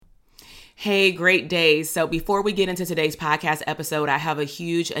Hey, great day. So before we get into today's podcast episode, I have a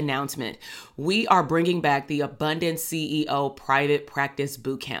huge announcement. We are bringing back the Abundant CEO Private Practice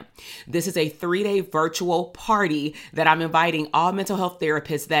Bootcamp. This is a 3-day virtual party that I'm inviting all mental health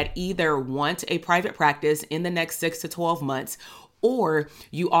therapists that either want a private practice in the next 6 to 12 months, or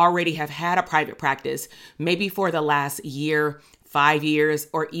you already have had a private practice, maybe for the last year, 5 years,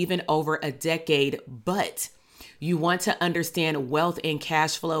 or even over a decade, but you want to understand wealth and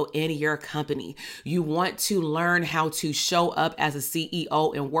cash flow in your company. You want to learn how to show up as a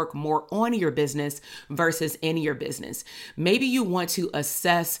CEO and work more on your business versus in your business. Maybe you want to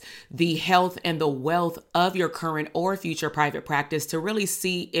assess the health and the wealth of your current or future private practice to really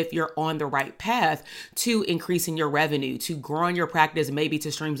see if you're on the right path to increasing your revenue, to growing your practice, maybe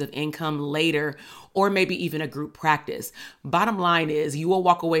to streams of income later, or maybe even a group practice. Bottom line is you will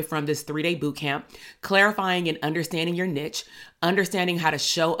walk away from this 3-day bootcamp clarifying and understanding your niche, understanding how to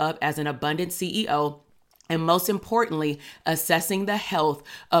show up as an abundant CEO, and most importantly, assessing the health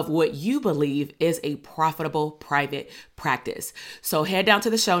of what you believe is a profitable private practice. So head down to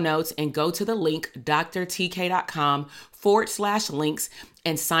the show notes and go to the link, drtk.com/links,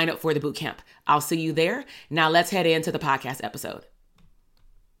 and sign up for the bootcamp. I'll see you there. Now let's head into the podcast episode.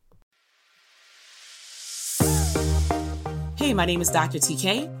 Hey, my name is Dr.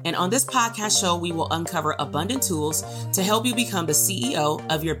 TK, and on this podcast show, we will uncover abundant tools to help you become the CEO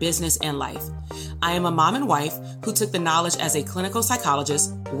of your business and life. I am a mom and wife who took the knowledge as a clinical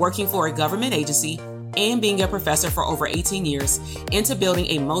psychologist, working for a government agency, and being a professor for over 18 years into building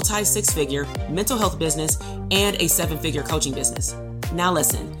a multi-6-figure mental health business and a 7-figure coaching business. Now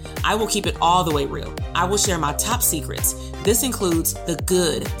listen, I will keep it all the way real. I will share my top secrets. This includes the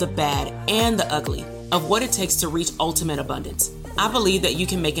good, the bad, and the ugly of what it takes to reach ultimate abundance. I believe that you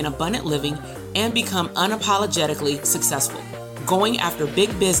can make an abundant living and become unapologetically successful, going after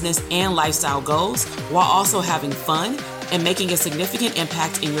big business and lifestyle goals while also having fun and making a significant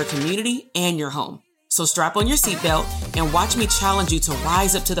impact in your community and your home. So strap on your seatbelt and watch me challenge you to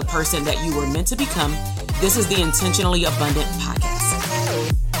rise up to the person that you were meant to become. This is the Intentionally Abundant Podcast.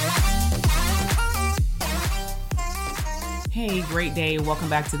 Hey, great day. Welcome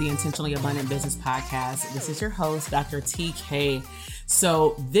back to the Intentionally Abundant Business Podcast. This is your host, Dr. TK.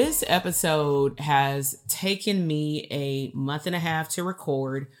 So this episode has taken me a month and a half to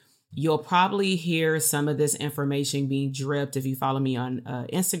record. You'll probably hear some of this information being dripped if you follow me on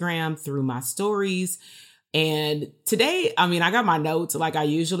Instagram through my stories. And today, I got my notes like I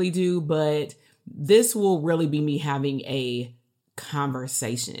usually do, but this will really be me having a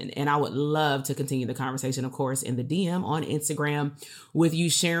conversation. And I would love to continue the conversation, of course, in the DM on Instagram with you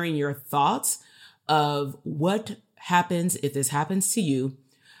sharing your thoughts of what happens if this happens to you,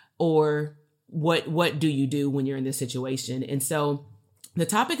 or what do you do when you're in this situation? And so the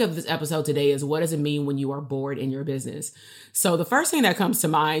topic of this episode today is, what does it mean when you are bored in your business? So the first thing that comes to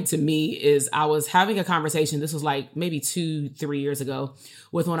mind to me is I was having a conversation. This was like maybe 2-3 years ago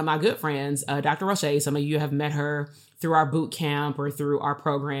with one of my good friends, Dr. Roche. Some of you have met her through our boot camp or through our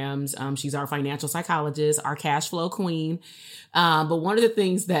programs. She's our financial psychologist, our cash flow queen. But one of the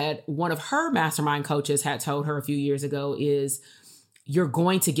things that one of her mastermind coaches had told her a few years ago is, you're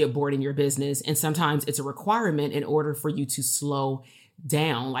going to get bored in your business. And sometimes it's a requirement in order for you to slow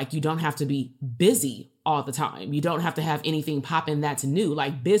down. Like, you don't have to be busy all the time. You don't have to have anything popping that's new.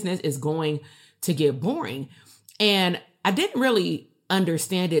 Like, business is going to get boring. And I didn't really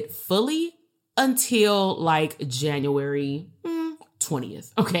understand it fully until like January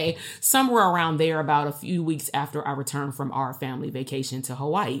 20th. Okay. Somewhere around there, about a few weeks after I returned from our family vacation to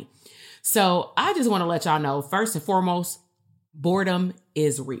Hawaii. So I just want to let y'all know, first and foremost, boredom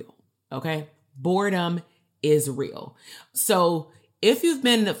is real. Okay. Boredom is real. So if you've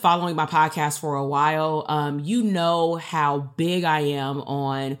been following my podcast for a while, you know how big I am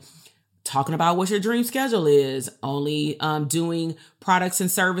on talking about what your dream schedule is, only doing products and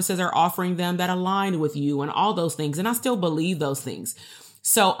services or offering them that align with you and all those things. And I still believe those things.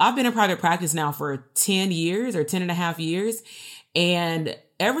 So I've been in private practice now for 10 years or 10 and a half years. And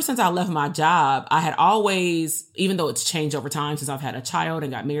ever since I left my job, I had always, even though it's changed over time since I've had a child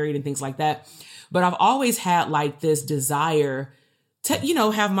and got married and things like that, but I've always had like this desire to,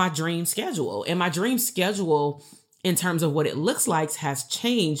 have my dream schedule. And my dream schedule, in terms of what it looks like, has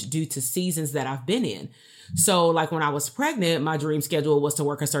changed due to seasons that I've been in. So like when I was pregnant, my dream schedule was to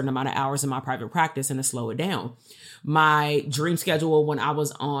work a certain amount of hours in my private practice and to slow it down. My dream schedule when I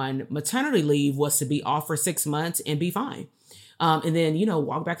was on maternity leave was to be off for 6 months and be fine. And then,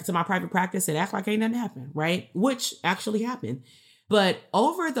 walk back into my private practice and act like ain't nothing happened, right? Which actually happened. But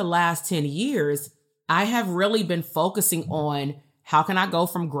over the last 10 years, I have really been focusing on how can I go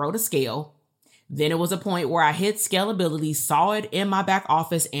from grow to scale? Then it was a point where I hit scalability, saw it in my back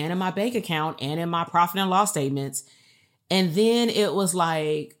office and in my bank account and in my profit and loss statements. And then it was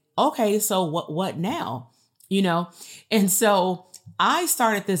like, okay, so what now? And so I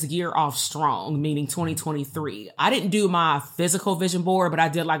started this year off strong, meaning 2023. I didn't do my physical vision board, but I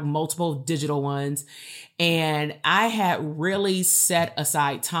did like multiple digital ones. And I had really set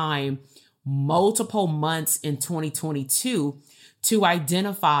aside time, multiple months in 2022 to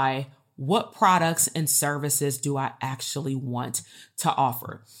identify what products and services do I actually want to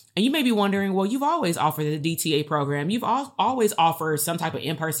offer. And you may be wondering, well, you've always offered the DTA program. You've always offered some type of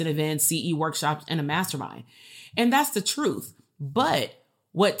in-person event, CE workshops, and a mastermind. And that's the truth. But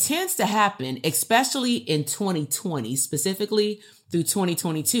what tends to happen, especially in 2020, specifically through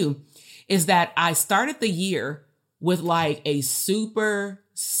 2022, is that I started the year with like a super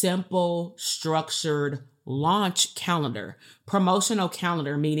simple, structured launch calendar, promotional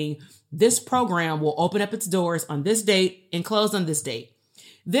calendar, meaning this program will open up its doors on this date and close on this date.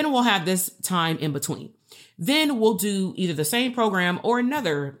 Then we'll have this time in between. Then we'll do either the same program or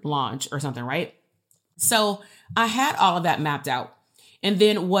another launch or something, right? So I had all of that mapped out. And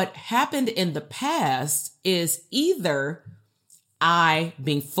then what happened in the past is either I,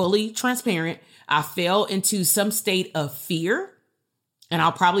 being fully transparent, I fell into some state of fear. And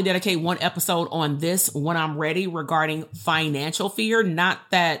I'll probably dedicate one episode on this when I'm ready regarding financial fear. Not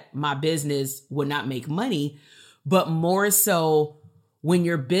that my business would not make money, but more so when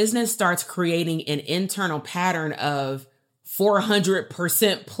your business starts creating an internal pattern of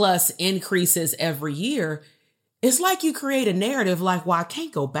 400% plus increases every year, it's like you create a narrative like, well, I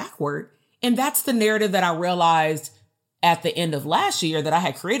can't go backward. And that's the narrative that I realized at the end of last year that I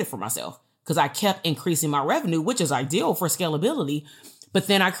had created for myself because I kept increasing my revenue, which is ideal for scalability. But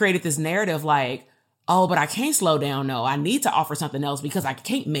then I created this narrative like, oh, but I can't slow down. No, I need to offer something else because I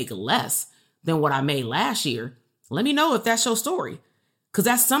can't make less than what I made last year. Let me know if that's your story. Because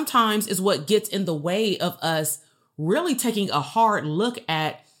that sometimes is what gets in the way of us really taking a hard look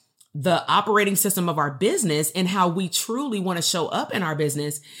at the operating system of our business and how we truly want to show up in our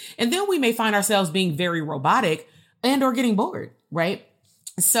business. And then we may find ourselves being very robotic and or getting bored, right?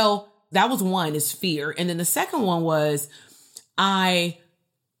 So that was one, is fear. And then the second one was I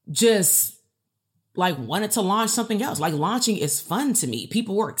just like wanted to launch something else. Like launching is fun to me.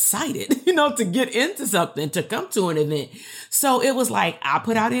 People were excited, to get into something, to come to an event. So it was like, I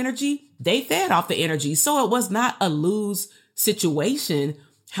put out energy. They fed off the energy. So it was not a lose situation.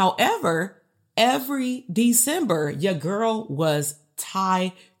 However, every December, your girl was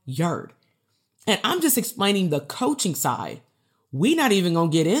tired. And I'm just explaining the coaching side. We not even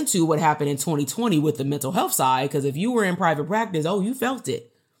going to get into what happened in 2020 with the mental health side, because if you were in private practice, you felt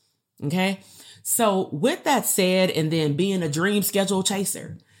it. Okay. So with that said, and then being a dream schedule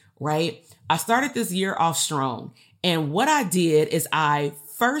chaser, right? I started this year off strong. And what I did is I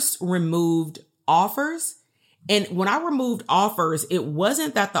first removed offers. And when I removed offers, it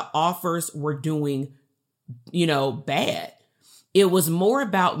wasn't that the offers were doing, bad. It was more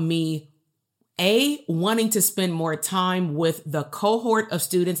about me, wanting to spend more time with the cohort of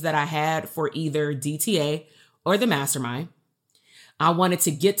students that I had for either DTA or the mastermind. I wanted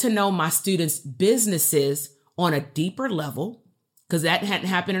to get to know my students' businesses on a deeper level because that hadn't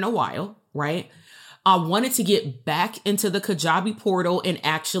happened in a while, right? I wanted to get back into the Kajabi portal and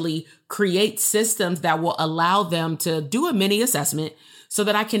actually create systems that will allow them to do a mini assessment so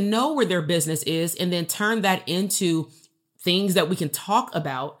that I can know where their business is and then turn that into things that we can talk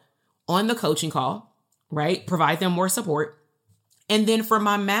about on the coaching call, right? Provide them more support. And then for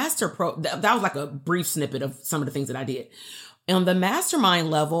my that was like a brief snippet of some of the things that I did. On the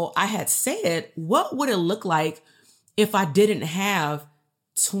mastermind level, I had said, what would it look like if I didn't have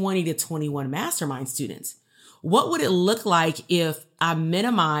 20 to 21 mastermind students? What would it look like if I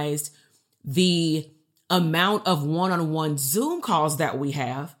minimized the amount of one-on-one Zoom calls that we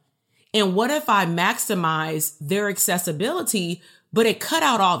have? And what if I maximize their accessibility, but it cut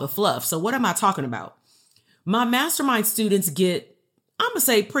out all the fluff? So what am I talking about? My mastermind students get, I'm going to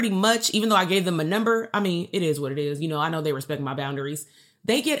say pretty much, even though I gave them a number, it is what it is. I know they respect my boundaries.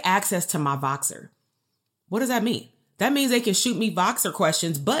 They get access to my Voxer. What does that mean? That means they can shoot me Voxer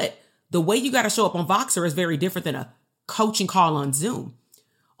questions, but the way you got to show up on Voxer is very different than a coaching call on Zoom.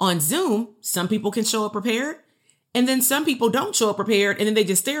 On Zoom, some people can show up prepared, and then some people don't show up prepared, and then they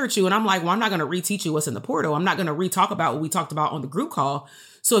just stare at you. And I'm like, well, I'm not going to reteach you what's in the portal. I'm not going to re-talk about what we talked about on the group call.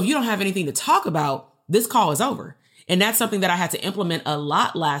 So if you don't have anything to talk about, this call is over. And that's something that I had to implement a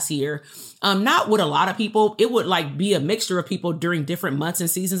lot last year. Not with a lot of people. It would like be a mixture of people during different months and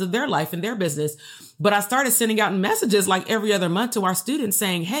seasons of their life and their business. But I started sending out messages like every other month to our students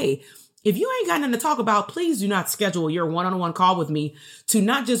saying, hey, if you ain't got nothing to talk about, please do not schedule your one-on-one call with me to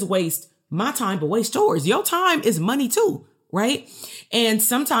not just waste my time, but waste yours. Your time is money too, right? And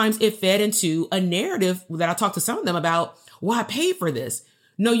sometimes it fed into a narrative that I talked to some of them about, well, I paid for this.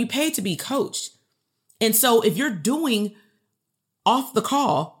 No, you paid to be coached. And so if you're doing off the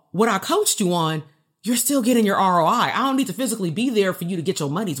call what I coached you on, you're still getting your ROI. I don't need to physically be there for you to get your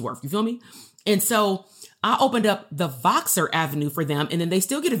money's worth. You feel me? And so I opened up the Voxer avenue for them, and then they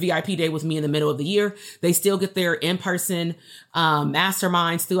still get a VIP day with me in the middle of the year. They still get their in-person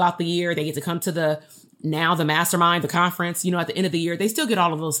masterminds throughout the year. They get to come to the mastermind, the conference, at the end of the year. They still get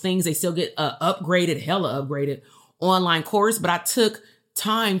all of those things. They still get a hella upgraded online course, but I took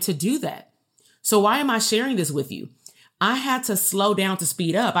time to do that. So why am I sharing this with you? I had to slow down to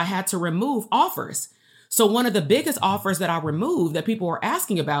speed up. I had to remove offers. So one of the biggest offers that I removed that people were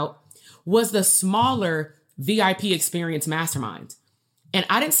asking about was the smaller VIP experience mastermind. And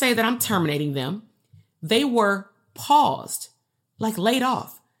I didn't say that I'm terminating them. They were paused, like laid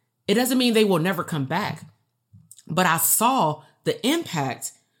off. It doesn't mean they will never come back. But I saw the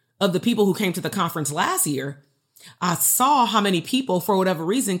impact of the people who came to the conference last year. I saw how many people, for whatever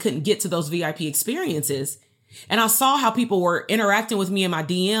reason, couldn't get to those VIP experiences. And I saw how people were interacting with me in my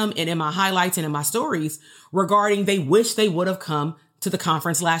DM and in my highlights and in my stories regarding they wish they would have come to the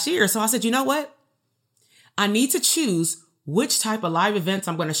conference last year. So I said, you know what? I need to choose which type of live events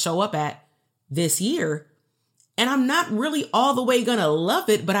I'm going to show up at this year. And I'm not really all the way going to love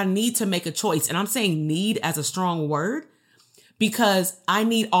it, but I need to make a choice. And I'm saying need as a strong word because I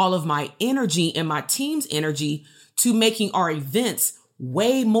need all of my energy and my team's energy to making our events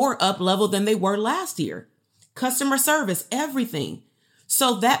way more up level than they were last year. Customer service, everything.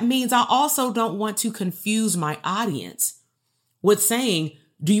 So that means I also don't want to confuse my audience with saying,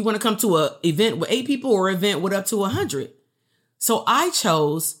 do you want to come to an event with 8 people or an event with up to 100? So I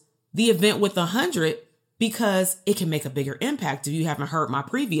chose the event with 100 because it can make a bigger impact if you haven't heard my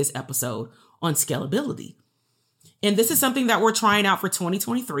previous episode on scalability. And this is something that we're trying out for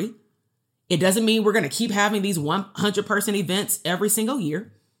 2023. It doesn't mean we're going to keep having these 100-person events every single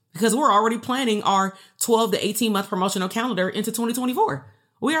year because we're already planning our 12 to 18 month promotional calendar into 2024.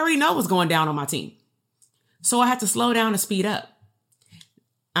 We already know what's going down on my team. So I had to slow down and speed up.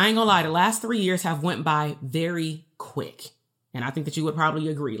 I ain't gonna lie, the last 3 years have went by very quick. And I think that you would probably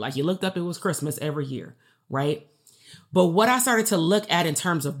agree. Like you looked up, it was Christmas every year, right? But what I started to look at in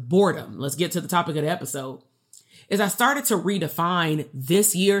terms of boredom, let's get to the topic of the episode, is I started to redefine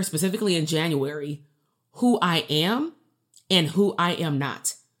this year, specifically in January, who I am and who I am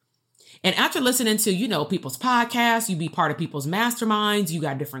not. And after listening to, people's podcasts, you be part of people's masterminds, you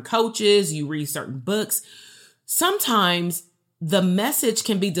got different coaches, you read certain books. Sometimes the message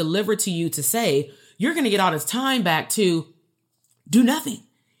can be delivered to you to say, you're going to get all this time back to do nothing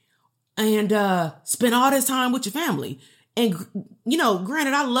and spend all this time with your family. And,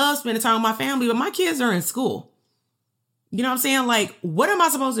 granted, I love spending time with my family, but my kids are in school. You know what I'm saying? Like, what am I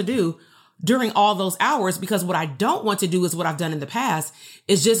supposed to do during all those hours? Because what I don't want to do is what I've done in the past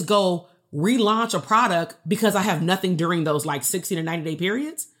is just go relaunch a product because I have nothing during those like 60 to 90 day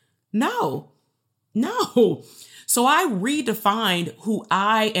periods. No. So I redefined who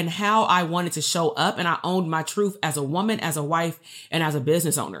I and how I wanted to show up, and I owned my truth as a woman, as a wife, and as a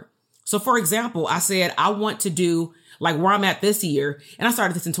business owner. So for example, I said, I want to do like where I'm at this year, and I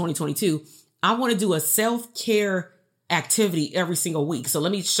started this in 2022. I want to do a self-care activity every single week. So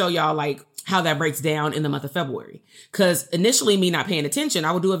let me show y'all like how that breaks down in the month of February. Because initially me not paying attention,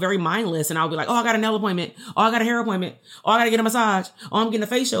 I would do it very mindless and I would be like, oh, I got a nail appointment. Oh, I got a hair appointment. Oh, I got to get a massage. Oh, I'm getting a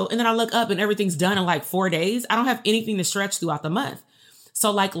facial. And then I look up and everything's done in like 4 days. I don't have anything to stretch throughout the month.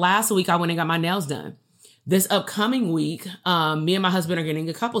 So like last week, I went and got my nails done. This upcoming week, me and my husband are getting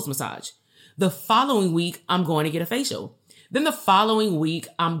a couples massage. The following week, I'm going to get a facial. Then the following week,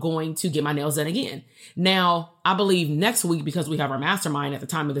 I'm going to get my nails done again. Now, I believe next week, because we have our mastermind at the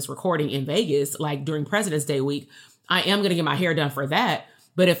time of this recording in Vegas, like during President's Day week, I am going to get my hair done for that.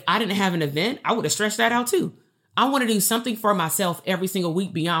 But if I didn't have an event, I would have stretched that out too. I want to do something for myself every single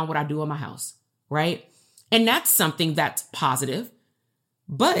week beyond what I do in my house, right? And that's something that's positive.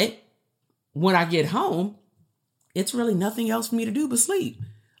 But when I get home, it's really nothing else for me to do but sleep.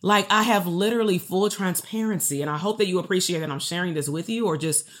 Like I have literally full transparency, and I hope that you appreciate that I'm sharing this with you or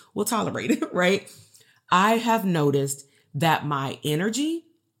just will tolerate it, right? I have noticed that my energy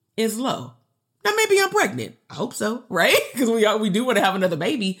is low. Now, maybe I'm pregnant. I hope so, right? Because we do want to have another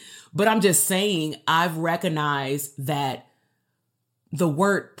baby. But I'm just saying, I've recognized that the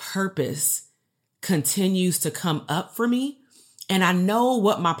word purpose continues to come up for me. And I know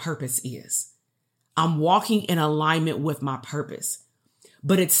what my purpose is. I'm walking in alignment with my purpose.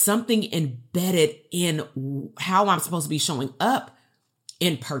 But it's something embedded in how I'm supposed to be showing up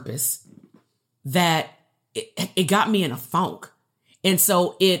in purpose that it got me in a funk. And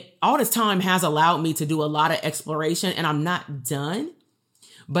so all this time has allowed me to do a lot of exploration, and I'm not done.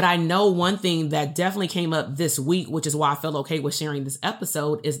 But I know one thing that definitely came up this week, which is why I feel okay with sharing this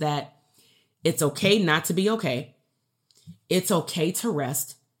episode, is that it's okay not to be okay. It's okay to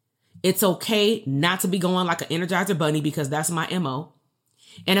rest. It's okay not to be going like an Energizer bunny, because that's my MO.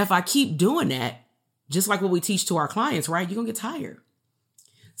 And if I keep doing that, just like what we teach to our clients, right, you're going to get tired.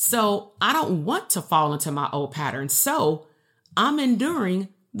 So I don't want to fall into my old pattern. So I'm enduring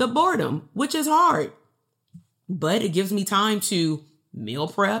the boredom, which is hard. But it gives me time to meal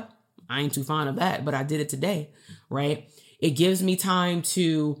prep. I ain't too fond of that, but I did it today, right? It gives me time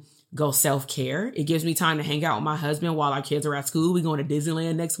to go self-care. It gives me time to hang out with my husband while our kids are at school. We're going to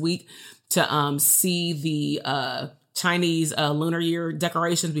Disneyland next week to see the Chinese Lunar Year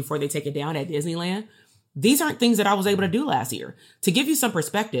decorations before they take it down at Disneyland. These aren't things that I was able to do last year. To give you some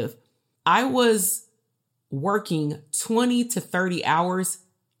perspective, I was working 20 to 30 hours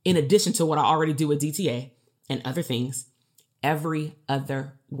in addition to what I already do with DTA and other things every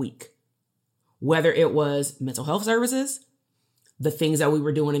other week. Whether it was mental health services, the things that we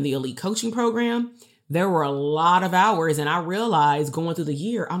were doing in the elite coaching program, there were a lot of hours. And I realized going through the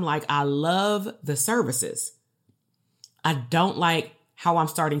year, I'm like, I love the services. I don't like how I'm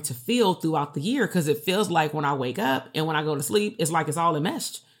starting to feel throughout the year, because it feels like when I wake up and when I go to sleep, it's like it's all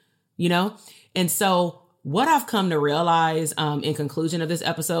enmeshed, you know? And so what I've come to realize in conclusion of this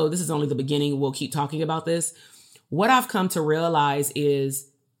episode, this is only the beginning. We'll keep talking about this. What I've come to realize is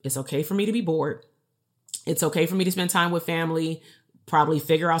it's okay for me to be bored. It's okay for me to spend time with family, probably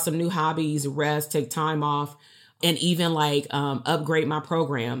figure out some new hobbies, rest, take time off, and even upgrade my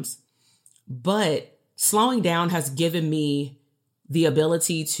programs. But slowing down has given me the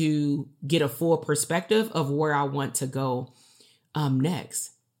ability to get a full perspective of where I want to go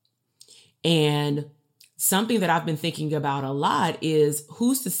next. And something that I've been thinking about a lot is,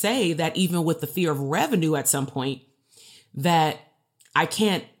 who's to say that even with the fear of revenue at some point, that I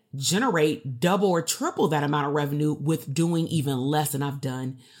can't generate double or triple that amount of revenue with doing even less than I've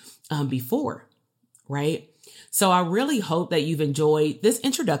done before, right? So I really hope that you've enjoyed this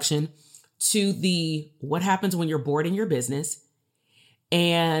introduction to what happens when you're bored in your business.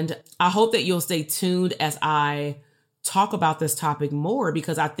 And I hope that you'll stay tuned as I talk about this topic more,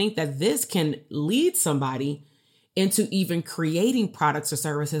 because I think that this can lead somebody into even creating products or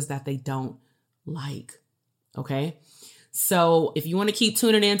services that they don't like. Okay. So if you want to keep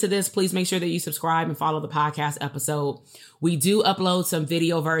tuning into this, please make sure that you subscribe and follow the podcast episode. We do upload some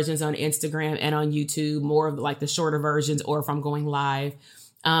video versions on Instagram and on YouTube, more of like the shorter versions, or if I'm going live.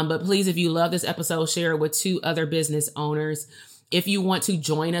 But please, if you love this episode, share it with 2 other business owners. If you want to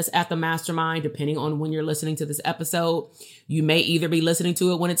join us at the mastermind, depending on when you're listening to this episode, you may either be listening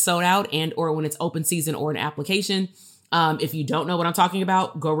to it when it's sold out and or when it's open season or an application. If you don't know what I'm talking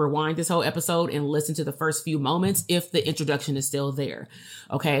about, go rewind this whole episode and listen to the first few moments if the introduction is still there.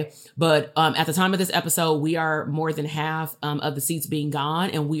 Okay. But at the time of this episode, we are more than half of the seats being gone,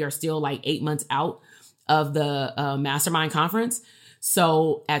 and we are still like 8 months out of the mastermind conference.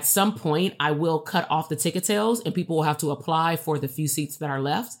 So at some point, I will cut off the ticket sales and people will have to apply for the few seats that are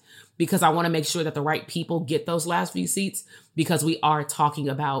left, because I want to make sure that the right people get those last few seats, because we are talking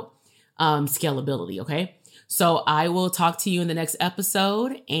about scalability. Okay. So I will talk to you in the next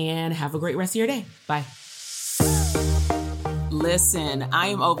episode, and have a great rest of your day. Bye. Listen, I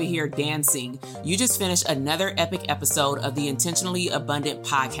am over here dancing. You just finished another epic episode of the Intentionally Abundant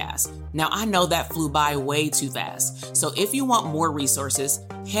podcast. Now, I know that flew by way too fast. So if you want more resources,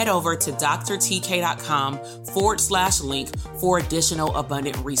 head over to drtk.com/link for additional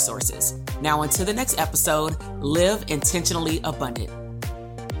abundant resources. Now, until the next episode, live intentionally abundant.